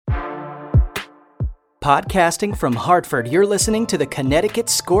Podcasting from Hartford, you're listening to the Connecticut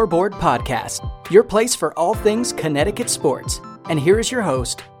Scoreboard Podcast, your place for all things Connecticut sports. And here is your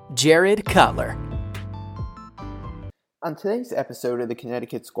host, Jared Kotler. On today's episode of the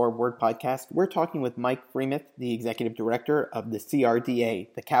Connecticut Scoreboard Podcast, we're talking with Mike Freimuth, the Executive Director of the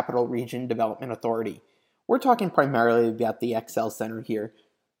CRDA, the Capital Region Development Authority. We're talking primarily about the XL Center here,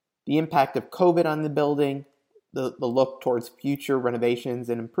 the impact of COVID on the building, the look towards future renovations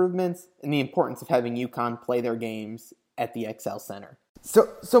and improvements, and the importance of having UConn play their games at the XL Center.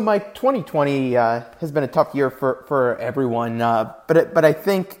 So Mike, 2020 has been a tough year for everyone, but I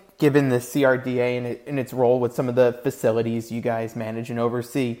think given the CRDA and its role with some of the facilities you guys manage and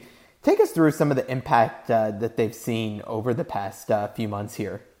oversee, take us through some of the impact that they've seen over the past few months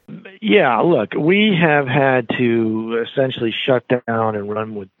here. Yeah, look, we have had to essentially shut down and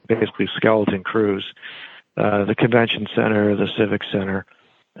run with basically skeleton crews. The convention center, the civic center,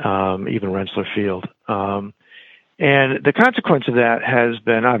 even Rensselaer Field. And the consequence of that has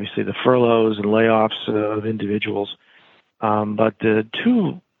been obviously the furloughs and layoffs of individuals. But the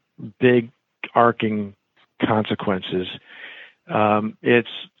two big arcing consequences, it's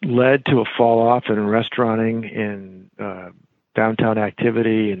led to a fall off in restauranting, in downtown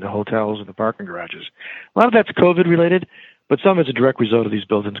activity, in the hotels and the parking garages. A lot of that's COVID related, but some is a direct result of these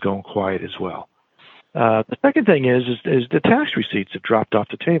buildings going quiet as well. The second thing is the tax receipts have dropped off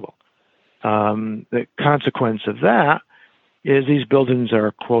the table. The consequence of that is these buildings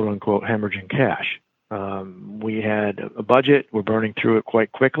are quote unquote hemorrhaging cash. We had a budget. We're burning through it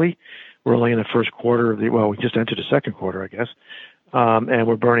quite quickly. We're only in the first quarter of we just entered the second quarter, I guess. And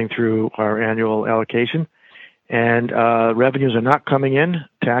we're burning through our annual allocation, and revenues are not coming in.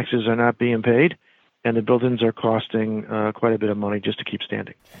 Taxes are not being paid, and the buildings are costing quite a bit of money just to keep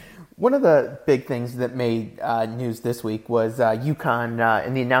standing. One of the big things that made news this week was UConn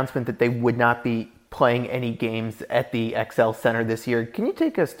and the announcement that they would not be playing any games at the XL Center this year. Can you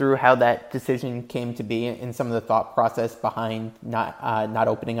take us through how that decision came to be and some of the thought process behind not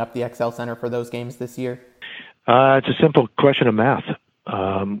opening up the XL Center for those games this year? It's a simple question of math.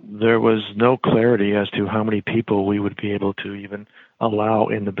 There was no clarity as to how many people we would be able to even allow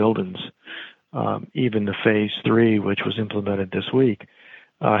in the buildings. Even the Phase 3, which was implemented this week,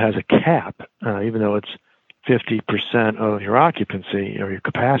 has a cap, even though it's 50% of your occupancy or your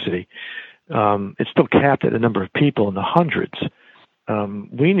capacity. It's still capped at a number of people in the hundreds.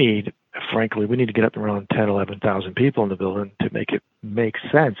 We need to get up around 10, 11,000 people in the building to make it make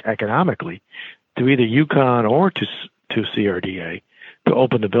sense economically to either UConn or to CRDA to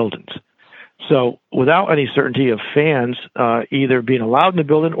open the buildings. So without any certainty of fans either being allowed in the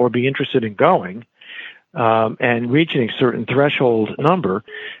building or be interested in going, and reaching a certain threshold number,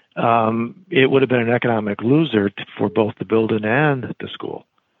 it would have been an economic loser for both the building and the school.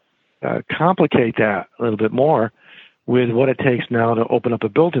 Complicate that a little bit more with what it takes now to open up a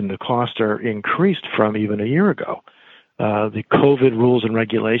building. The costs are increased from even a year ago. The COVID rules and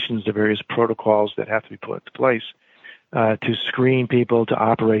regulations, the various protocols that have to be put into place to screen people, to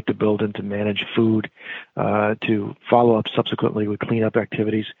operate the building, to manage food, to follow up subsequently with cleanup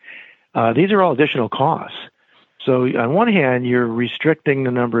activities. These are all additional costs. So on one hand, you're restricting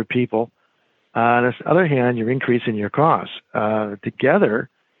the number of people. On the other hand, you're increasing your costs. Together,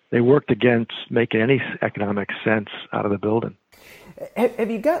 they worked against making any economic sense out of the building. Have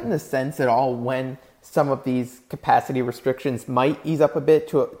you gotten the sense at all when some of these capacity restrictions might ease up a bit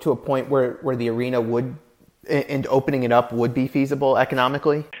to a point where the arena would, and opening it up would be feasible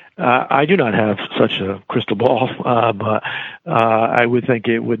economically? I do not have such a crystal ball, but I would think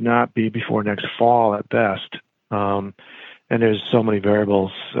it would not be before next fall at best. And there's so many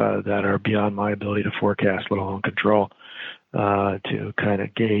variables that are beyond my ability to forecast, let alone control, to kind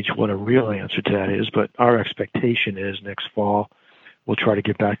of gauge what a real answer to that is. But our expectation is next fall we'll try to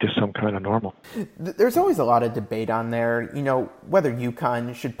get back to some kind of normal. There's always a lot of debate on there, whether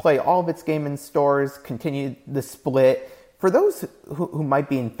UConn should play all of its game in stores, continue the split. For those who might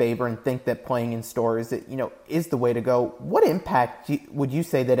be in favor and think that playing in stores, is the way to go, what impact would you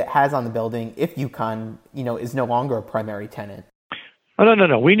say that it has on the building if UConn, is no longer a primary tenant? Oh,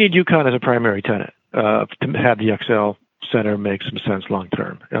 no. We need UConn as a primary tenant to have the XL Center make some sense long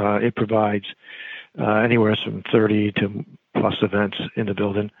term. It provides anywhere from 30 to plus events in the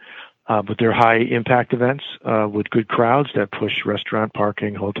building, but they're high impact events with good crowds that push restaurant,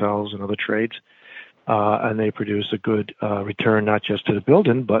 parking, hotels, and other trades. And they produce a good return not just to the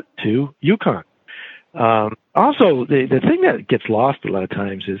building, but to UConn. Also, the thing that gets lost a lot of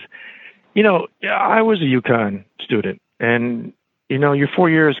times is, I was a UConn student, and, your 4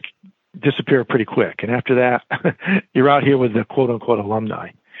 years disappear pretty quick. And after that, you're out here with the quote-unquote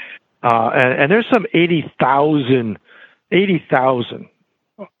alumni. And there's some 80,000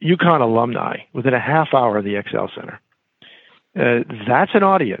 UConn alumni within a half hour of the XL Center. That's an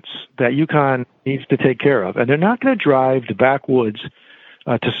audience that UConn needs to take care of. And they're not going to drive the backwoods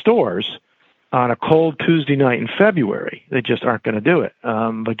to stores on a cold Tuesday night in February. They just aren't going to do it.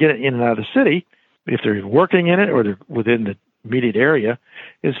 But getting in and out of the city, if they're working in it or they're within the immediate area,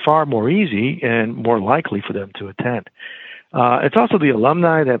 is far more easy and more likely for them to attend. It's also the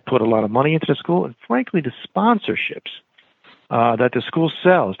alumni that put a lot of money into the school, and frankly, the sponsorships that the school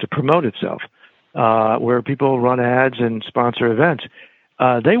sells to promote itself, where people run ads and sponsor events.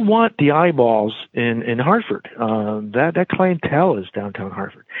 They want the eyeballs in Hartford. That clientele is downtown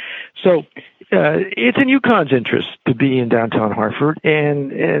Hartford. So it's in UConn's interest to be in downtown Hartford,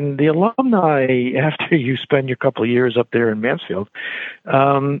 and the alumni, after you spend your couple of years up there in Mansfield,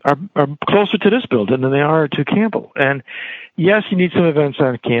 are closer to this building than they are to Campbell. And yes, you need some events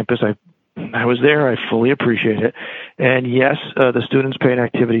on campus. I was there. I fully appreciate it. And yes, the students pay an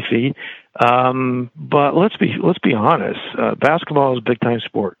activity fee. But let's be honest. Basketball is a big time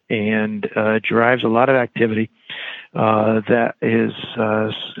sport, and drives a lot of activity that is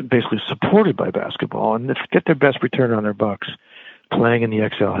basically supported by basketball. And to get their best return on their bucks, playing in the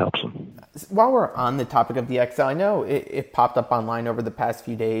XL helps them. While we're on the topic of the XL, I know it popped up online over the past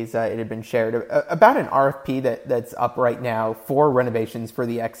few days. It had been shared about an RFP that's up right now for renovations for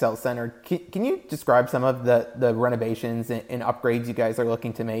the XL Center. Can you describe some of the renovations and upgrades you guys are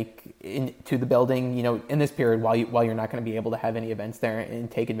looking to make to the building, in this period while you're not going to be able to have any events there, and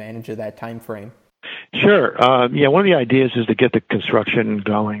take advantage of that time frame? Sure. One of the ideas is to get the construction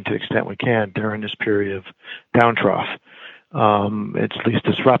going to the extent we can during this period of down trough. It's least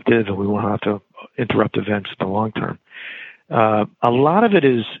disruptive, and we won't have to interrupt events in the long term. A lot of it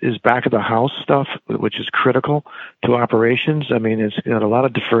is back of the house stuff, which is critical to operations. I mean, it's got a lot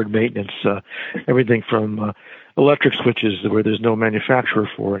of deferred maintenance, everything from electric switches where there's no manufacturer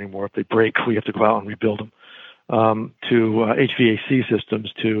for anymore. If they break, we have to go out and rebuild them, to HVAC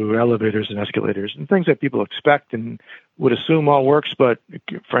systems, to elevators and escalators, and things that people expect and would assume all works, but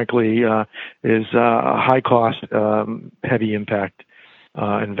frankly is high cost, heavy impact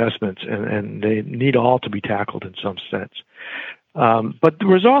investments, and they need all to be tackled in some sense. But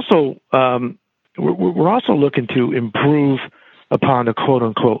there's also we're also looking to improve upon the quote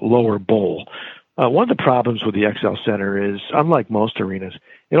unquote lower bowl. One of the problems with the XL Center is, unlike most arenas,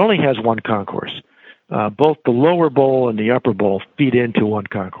 it only has one concourse. Both the lower bowl and the upper bowl feed into one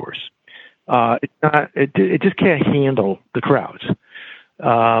concourse. It just can't handle the crowds.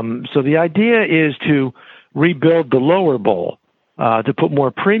 So the idea is to rebuild the lower bowl, to put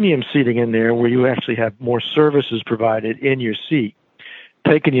more premium seating in there where you actually have more services provided in your seat,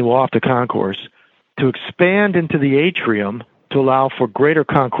 taking you off the concourse, to expand into the atrium to allow for greater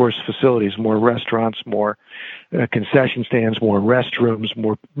concourse facilities, more restaurants, more concession stands, more restrooms,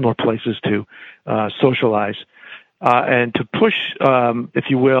 more places to socialize, and to push, if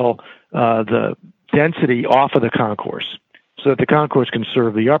you will, the density off of the concourse so that the concourse can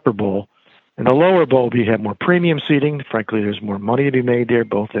serve the upper bowl. And the lower bowl, we have more premium seating. Frankly, there's more money to be made there,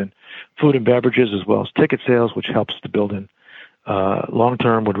 both in food and beverages as well as ticket sales, which helps the building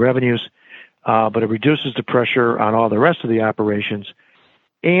long-term with revenues. But it reduces the pressure on all the rest of the operations.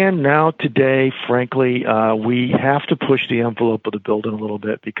 And now today, frankly, we have to push the envelope of the building a little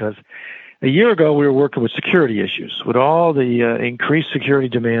bit, because a year ago we were working with security issues, with all the increased security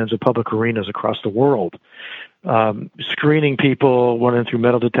demands of public arenas across the world. Screening people, running through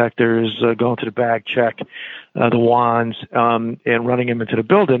metal detectors, going to the bag check, the wands, and running them into the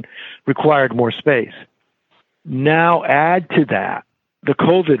building required more space. Now add to that the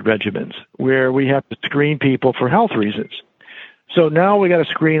COVID regimens, where we have to screen people for health reasons. So now we got to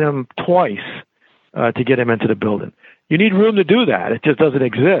screen them twice to get them into the building. You need room to do that. It just doesn't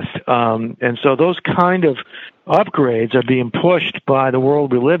exist. And so those kind of upgrades are being pushed by the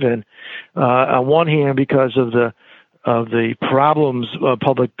world we live in. On one hand, because of the problems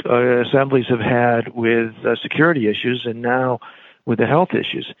public assemblies have had with security issues, and now with the health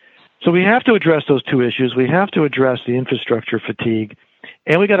issues. So we have to address those two issues. We have to address the infrastructure fatigue,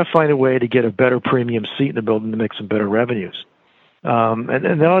 and we got to find a way to get a better premium seat in the building to make some better revenues.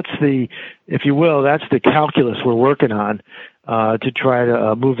 And that's if you will, that's the calculus we're working on to try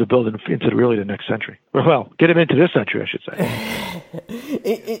to move the building into really the next century. Well, get them into this century, I should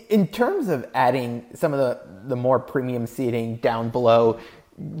say. In terms of adding some of the more premium seating down below,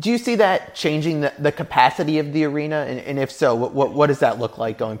 do you see that changing the capacity of the arena? And if so, what does that look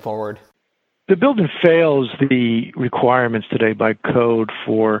like going forward? The building fails the requirements today by code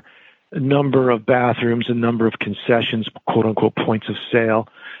for a number of bathrooms, a number of concessions, quote unquote, points of sale.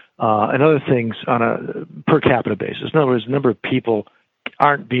 and other things on a per capita basis. In other words, the number of people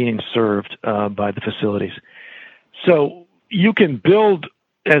aren't being served by the facilities. So you can build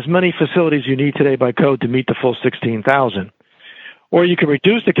as many facilities you need today by code to meet the full 16,000, or you can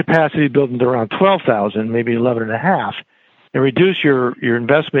reduce the capacity of building to around 12,000, maybe 11.5, and reduce your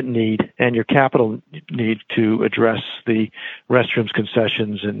investment need and your capital need to address the restrooms,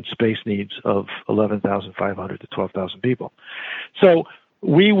 concessions, and space needs of 11,500 to 12,000 people. So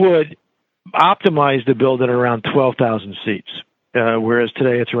we would optimize the building around 12,000 seats, whereas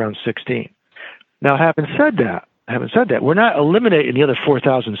today it's around 16. Now, having said that, we're not eliminating the other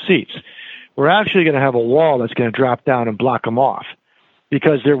 4,000 seats. We're actually going to have a wall that's going to drop down and block them off,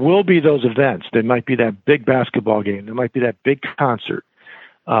 because there will be those events. There might be that big basketball game. There might be that big concert.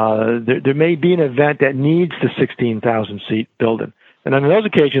 There may be an event that needs the 16,000 seat building. And on those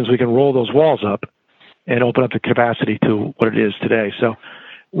occasions, we can roll those walls up and open up the capacity to what it is today. So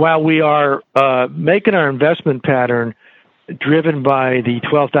while we are making our investment pattern driven by the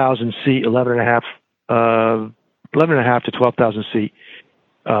 12,000 seat, 11.5 to 12,000 seat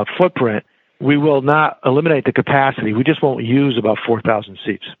footprint, we will not eliminate the capacity. We just won't use about 4,000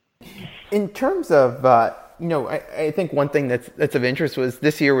 seats. In terms of, I think one thing that's of interest was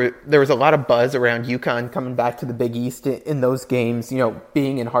this year there was a lot of buzz around UConn coming back to the Big East in those games,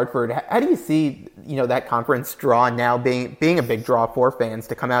 being in Hartford. How do you see, that conference draw now being a big draw for fans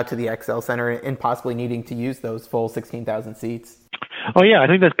to come out to the XL Center and possibly needing to use those full 16,000 seats? Oh, yeah, I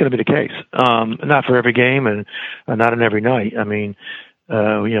think that's going to be the case. Not for every game and not on every night. I mean,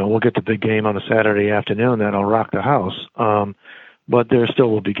 we'll get the big game on a Saturday afternoon that'll rock the house. But there still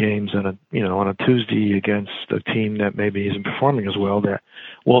will be games on a Tuesday against a team that maybe isn't performing as well that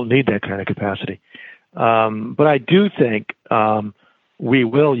won't need that kind of capacity. But I do think we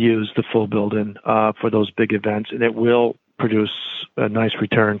will use the full building for those big events, and it will produce a nice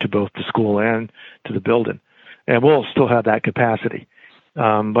return to both the school and to the building. And we'll still have that capacity.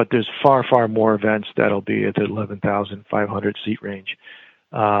 But there's far, far more events that'll be at the 11,500 seat range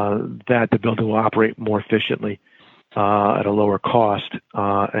that the building will operate more efficiently at a lower cost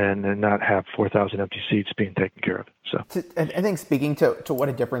and not have 4,000 empty seats being taken care of. So I think speaking to what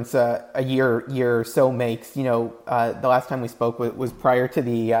a difference a year or so makes, the last time we spoke was prior to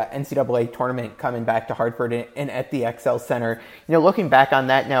the NCAA tournament coming back to Hartford and at the XL Center. Looking back on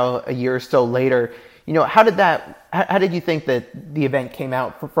that now a year or so later, how did you think that the event came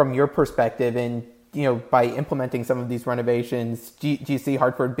out from your perspective? And, by implementing some of these renovations, do you see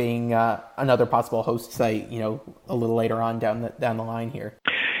Hartford being another possible host site, a little later on down the line here?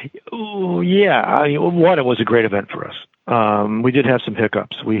 Oh, yeah. One, it was a great event for us. We did have some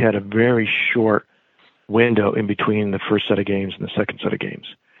hiccups. We had a very short window in between the first set of games and the second set of games,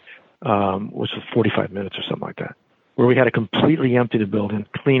 which was 45 minutes or something like that, where we had to completely empty the building,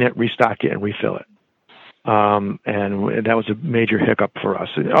 clean it, restock it, and refill it. And that was a major hiccup for us.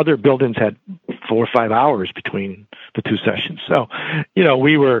 Other buildings had 4 or 5 hours between the two sessions. So,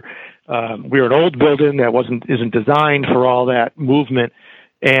 we were an old building that isn't designed for all that movement,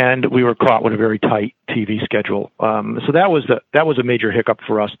 and we were caught with a very tight TV schedule. So that was a major hiccup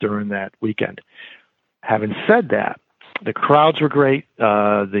for us during that weekend. Having said that, the crowds were great.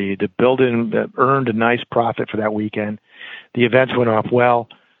 The building earned a nice profit for that weekend. The events went off well.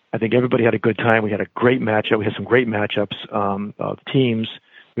 I think everybody had a good time. We had a great matchup. We had some great matchups of teams.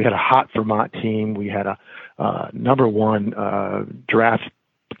 We had a hot Vermont team. We had a number one draft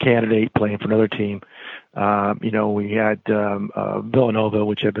candidate playing for another team. We had Villanova,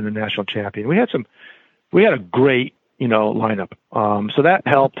 which had been the national champion. We had a great, lineup. So that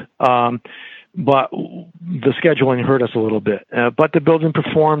helped. But the scheduling hurt us a little bit. But the building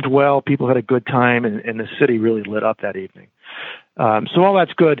performed well. People had a good time, and the city really lit up that evening. So all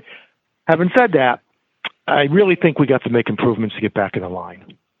that's good. Having said that, I really think we got to make improvements to get back in the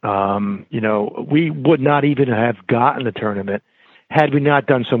line. We would not even have gotten the tournament had we not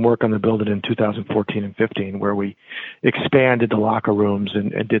done some work on the building in 2014 and 15, where we expanded the locker rooms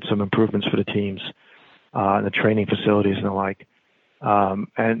and did some improvements for the teams, the training facilities and the like.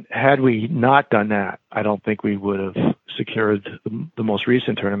 And had we not done that, I don't think we would have secured the most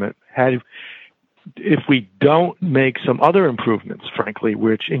recent tournament. If we don't make some other improvements, frankly,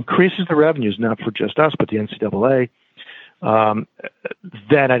 which increases the revenues, not for just us, but the NCAA,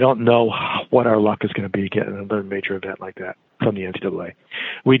 then I don't know what our luck is going to be getting another major event like that from the NCAA.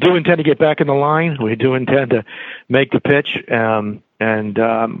 We do intend to get back in the line. We do intend to make the pitch, and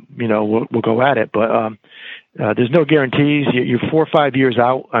we'll go at it. But there's no guarantees. You're 4 or 5 years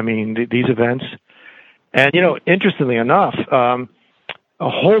out. I mean, these events. And, interestingly enough, a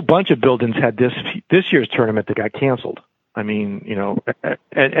whole bunch of buildings had this year's tournament that got canceled. I mean,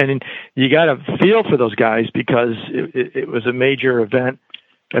 and you got to feel for those guys because it was a major event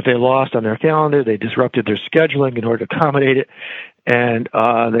that they lost on their calendar. They disrupted their scheduling in order to accommodate it, and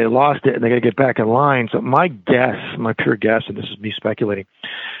they lost it, and they got to get back in line. So my pure guess, and this is me speculating,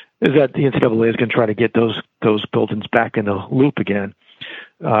 is that the NCAA is going to try to get those buildings back in the loop again,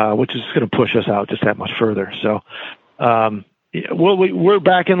 which is going to push us out just that much further. So, we're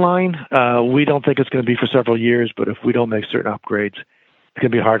back in line. We don't think it's going to be for several years, but if we don't make certain upgrades, it's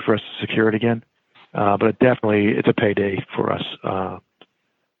going to be hard for us to secure it again. But it's a payday for us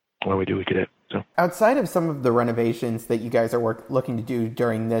when we do get it. So, outside of some of the renovations that you guys are looking to do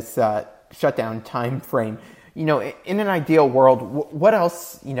during this shutdown time frame, in an ideal world, what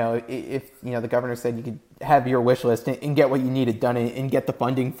else, if, the governor said you could have your wish list and get what you needed done and get the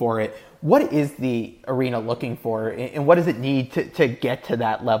funding for it, what is the arena looking for and what does it need to get to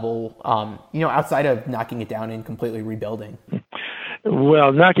that level, outside of knocking it down and completely rebuilding?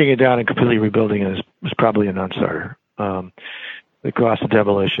 Well, knocking it down and completely rebuilding is probably a non-starter. The cost of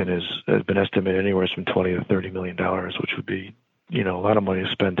demolition has been estimated anywhere from $20 to $30 million, which would be, a lot of money to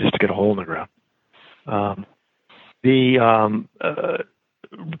spend just to get a hole in the ground.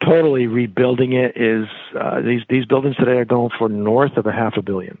 Totally rebuilding it is these buildings today are going for north of $500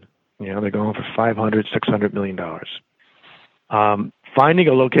 million. They're going for $500-600 million. Finding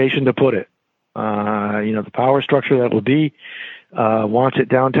a location to put it. The power structure that will be wants it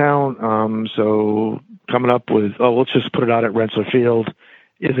downtown. So coming up with let's just put it out at Rensselaer Field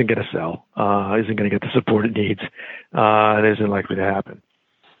isn't going to sell. Isn't going to get the support it needs. It isn't likely to happen.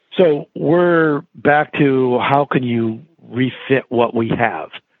 So we're back to how can you refit what we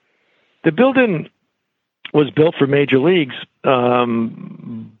have. The building was built for major leagues,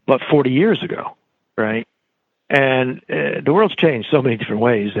 but 40 years ago, right? And the world's changed so many different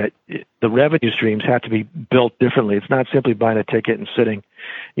ways that the revenue streams have to be built differently. It's not simply buying a ticket and sitting,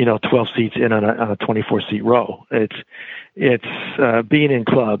 12 seats in on a 24-seat row. It's being in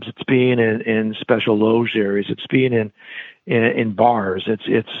clubs. It's being in special loge areas. It's being in bars.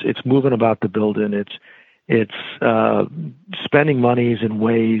 It's moving about the building. It's spending monies in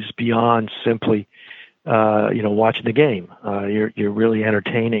ways beyond simply, watching the game. You're really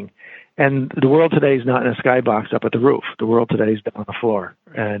entertaining. And the world today is not in a skybox up at the roof. The world today is down on the floor.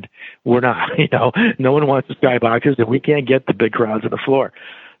 And we're not, no one wants the skyboxes, and we can't get the big crowds on the floor.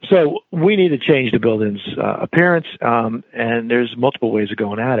 So we need to change the building's appearance, and there's multiple ways of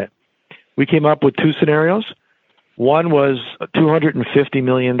going at it. We came up with two scenarios. One was $250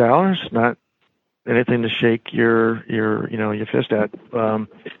 million, not anything to shake your fist at.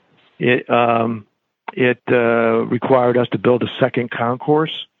 It required us to build a second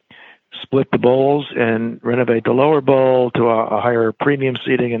concourse, split the bowls, and renovate the lower bowl to a higher premium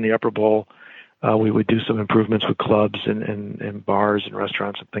seating in the upper bowl. We would do some improvements with clubs and bars and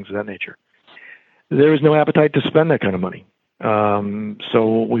restaurants and things of that nature. There was no appetite to spend that kind of money.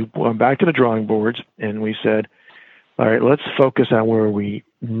 So we went back to the drawing boards and we said, all right, let's focus on where we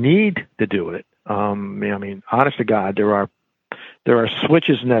need to do it. Honest to God, there are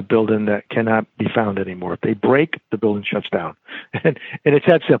switches in that building that cannot be found anymore. If they break, the building shuts down. And it's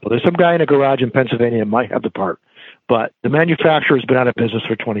that simple. There's some guy in a garage in Pennsylvania that might have the part, but the manufacturer has been out of business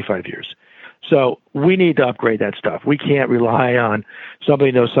for 25 years. So we need to upgrade that stuff. We can't rely on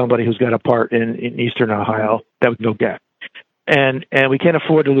somebody knows somebody who's got a part in Eastern Ohio that we go get. And we can't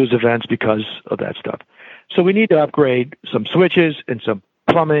afford to lose events because of that stuff. So we need to upgrade some switches and some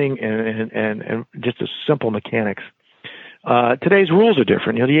plumbing and just the simple mechanics. Today's rules are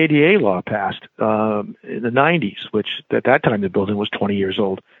different. The ADA law passed in the 90s, which at that time the building was 20 years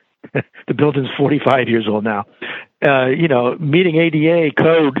old. The building's 45 years old now. Meeting ADA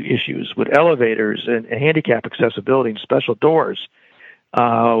code issues with elevators and handicap accessibility and special doors,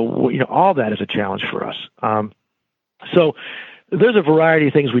 all that is a challenge for us. So there's a variety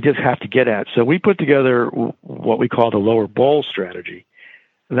of things we just have to get at. So we put together what we call the lower bowl strategy.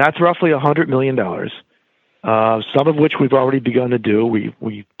 That's roughly $100 million. Some of which we've already begun to do.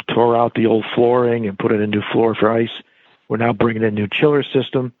 We tore out the old flooring and put in a new floor for ice. We're now bringing in a new chiller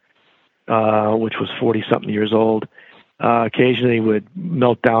system, which was 40-something years old. Occasionally would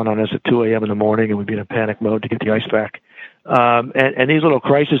melt down on us at 2 a.m. in the morning, and we'd be in a panic mode to get the ice back. And these little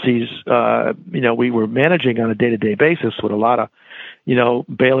crises, we were managing on a day-to-day basis with a lot of,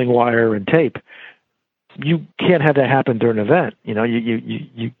 baling wire and tape. You can't have that happen during an event.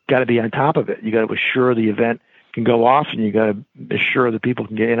 You got to be on top of it. You got to assure the event can go off, and you got to assure that people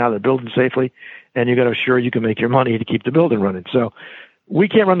can get in and out of the building safely, and you got to assure you can make your money to keep the building running. So we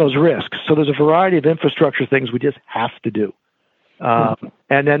can't run those risks. So there's a variety of infrastructure things we just have to do. And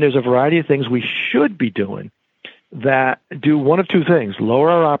then there's a variety of things we should be doing that do one of two things: lower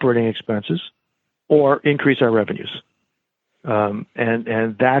our operating expenses or increase our revenues.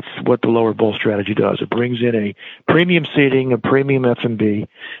 And that's what the lower bowl strategy does. It brings in a premium seating, a premium F&B,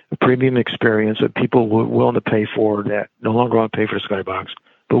 a premium experience that people were willing to pay for that no longer want to pay for the skybox,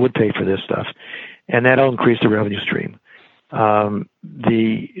 but would pay for this stuff. And that'll increase the revenue stream.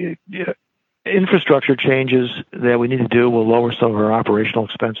 The infrastructure changes that we need to do will lower some of our operational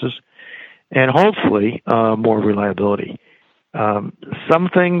expenses and hopefully more reliability. Some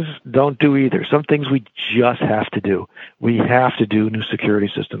things don't do either. Some things we just have to do. We have to do new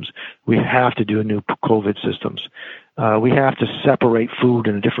security systems. We have to do new COVID systems. We have to separate food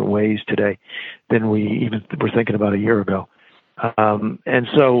in different ways today than we even were thinking about a year ago. And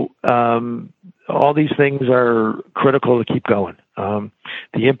so all these things are critical to keep going.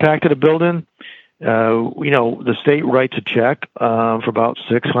 The impact of the building, the state writes a check for about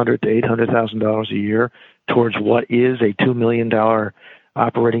 $600,000 to $800,000 a year towards what is a $2 million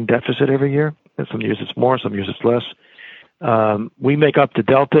operating deficit every year. And some years it's more, some years it's less. We make up the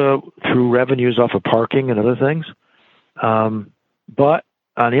delta through revenues off of parking and other things. But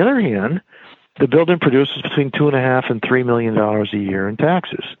on the other hand, the building produces between $2.5 and $3 million a year in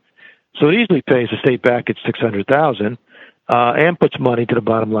taxes. So it easily pays the state back at $600,000 and puts money to the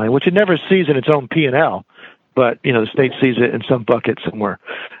bottom line, which it never sees in its own P&L, but the state sees it in some bucket somewhere.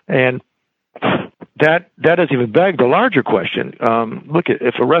 And that doesn't even beg the larger question. Look,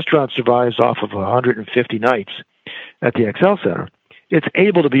 if a restaurant survives off of 150 nights at the XL Center, it's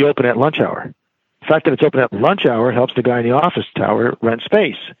able to be open at lunch hour. The fact that it's open at lunch hour helps the guy in the office tower rent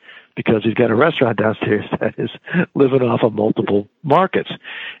space because he's got a restaurant downstairs that is living off of multiple markets.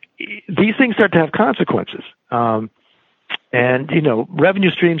 These things start to have consequences. And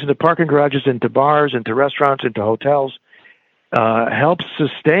revenue streams into parking garages, into bars, into restaurants, into hotels helps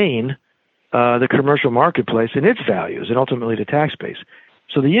sustain the commercial marketplace and its values and ultimately the tax base.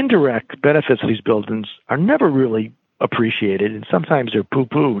 So the indirect benefits of these buildings are never really appreciated, and sometimes they're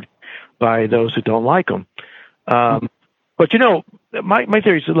poo-pooed by those who don't like them. But my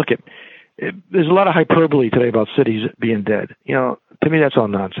theory is to look at, there's a lot of hyperbole today about cities being dead. To me, that's all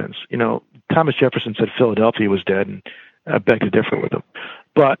nonsense. Thomas Jefferson said Philadelphia was dead, and I beg to differ with him.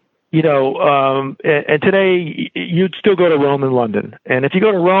 But and today you'd still go to Rome and London. And if you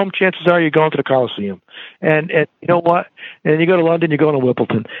go to Rome, chances are you're going to the Colosseum. And you know what? And you go to London, you're going to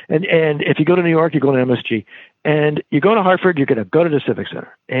Wimbledon. And if you go to New York, you're going to MSG. And you go to Hartford, you're going to go to the Civic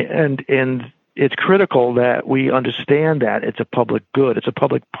Center. And it's critical that we understand that it's a public good. It's a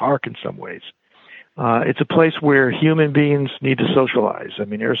public park in some ways. It's a place where human beings need to socialize. I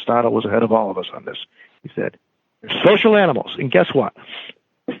mean, Aristotle was ahead of all of us on this. He said, "They're social animals." And guess what?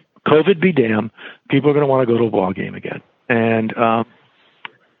 COVID be damned, people are going to want to go to a ball game again. And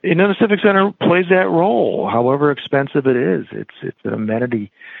the Civic Center plays that role, however expensive it is. It's an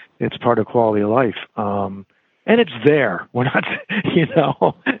amenity. It's part of quality of life. And it's there. We're not,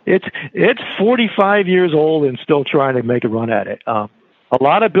 it's 45 years old and still trying to make a run at it. A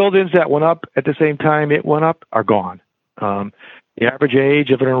lot of buildings that went up at the same time it went up are gone. The average age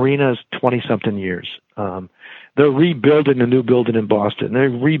of an arena is 20-something years. They're rebuilding a new building in Boston. They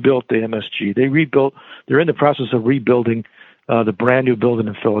rebuilt the MSG. They're in the process of rebuilding the brand new building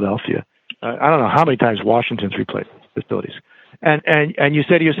in Philadelphia. I don't know how many times Washington's replaced facilities. And you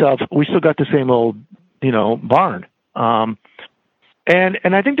say to yourself, we still got the same old, barn. And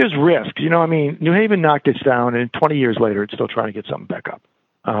I think there's risk. New Haven knocked it down, and 20 years later, it's still trying to get something back up.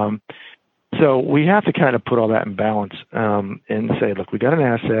 So we have to kind of put all that in balance and say, look, we got an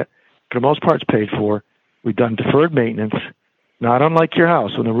asset. For the most part, it's paid for. We've done deferred maintenance, not unlike your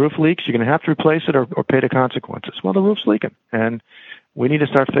house. When the roof leaks, you're going to have to replace it or pay the consequences. Well, the roof's leaking, and we need to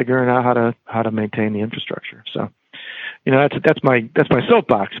start figuring out how to maintain the infrastructure. So, that's my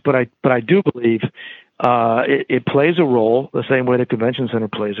soapbox. But I do believe it plays a role the same way the convention center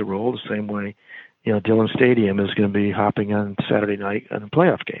plays a role, the same way Dillon Stadium is going to be hopping on Saturday night in a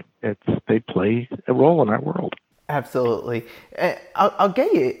playoff game. They play a role in our world. Absolutely. I'll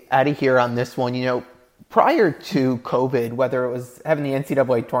get you out of here on this one. Prior to COVID, whether it was having the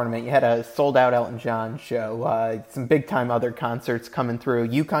NCAA tournament, you had a sold-out Elton John show, some big-time other concerts coming through,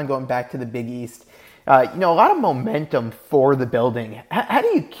 UConn going back to the Big East. A lot of momentum for the building. How do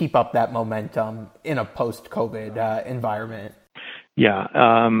you keep up that momentum in a post-COVID environment? Yeah,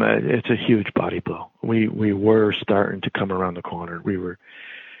 it's a huge body blow. We were starting to come around the corner.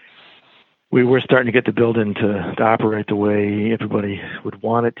 We were starting to get the building to operate the way everybody would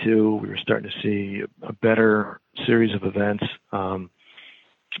want it to. We were starting to see a better series of events.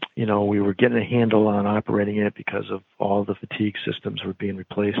 We were getting a handle on operating it because of all the fatigue systems were being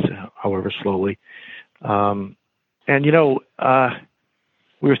replaced, however slowly. And,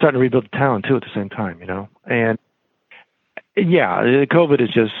 we were starting to rebuild the town too at the same time, and yeah, COVID has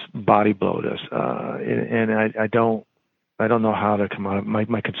just body blowed us. And I don't know how to come out of it.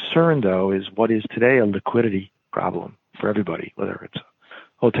 My concern though is what is today a liquidity problem for everybody, whether it's a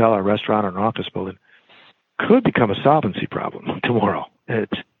hotel or restaurant or an office building, could become a solvency problem tomorrow.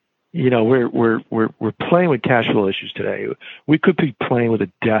 It's, we're playing with cash flow issues today. We could be playing with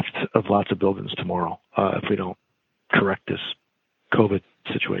the death of lots of buildings tomorrow if we don't correct this COVID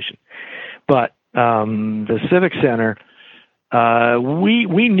situation. But the Civic Center,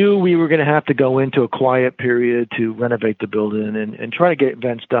 we knew we were going to have to go into a quiet period to renovate the building and try to get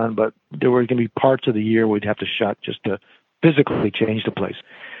events done, but there were going to be parts of the year we'd have to shut just to physically change the place.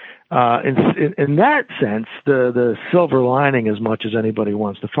 In that sense, the silver lining, as much as anybody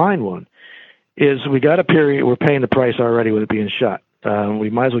wants to find one, is we got a period, we're paying the price already with it being shut. We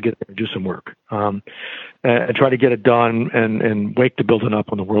might as well get there and do some work and try to get it done and wake the building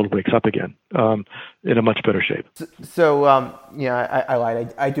up when the world wakes up again in a much better shape. So I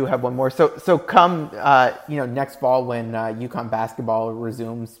lied. I do have one more. So come, next fall when UConn basketball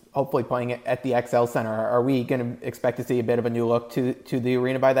resumes, hopefully playing at the XL Center, are we going to expect to see a bit of a new look to the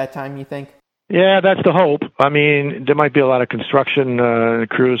arena by that time, you think? Yeah, that's the hope. I mean, there might be a lot of construction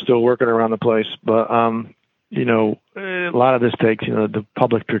crews still working around the place, but a lot of this takes, the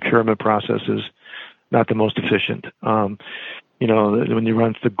public procurement process is not the most efficient. When you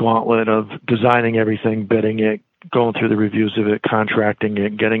run the gauntlet of designing everything, bidding it, going through the reviews of it, contracting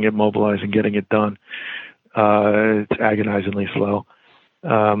it, getting it mobilized and getting it done, it's agonizingly slow.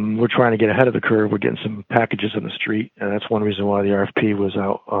 We're trying to get ahead of the curve. We're getting some packages on the street, and that's one reason why the RFP was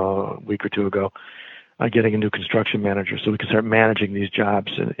out a week or two ago, getting a new construction manager so we can start managing these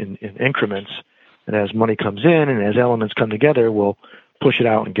jobs in increments. And as money comes in and as elements come together, we'll push it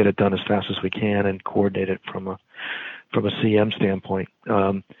out and get it done as fast as we can and coordinate it from a CM standpoint.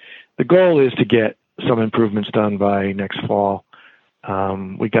 The goal is to get some improvements done by next fall.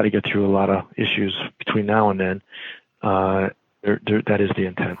 We got to get through a lot of issues between now and then. That is the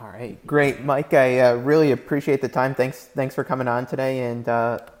intent. All right, great, Mike. I really appreciate the time. Thanks for coming on today, and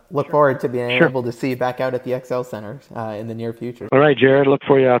look forward to being able to see you back out at the XL Center in the near future. All right, Jared, look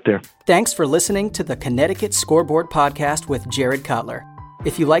for you out there. Thanks for listening to the Connecticut Scoreboard Podcast with Jared Cutler.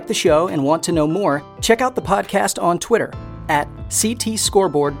 If you like the show and want to know more, check out the podcast on Twitter at CT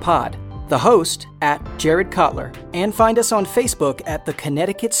Scoreboard Pod, the host at Jared Cutler, and find us on Facebook at the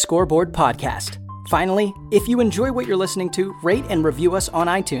Connecticut Scoreboard Podcast. Finally, if you enjoy what you're listening to, rate and review us on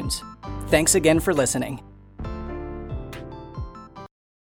iTunes. Thanks again for listening.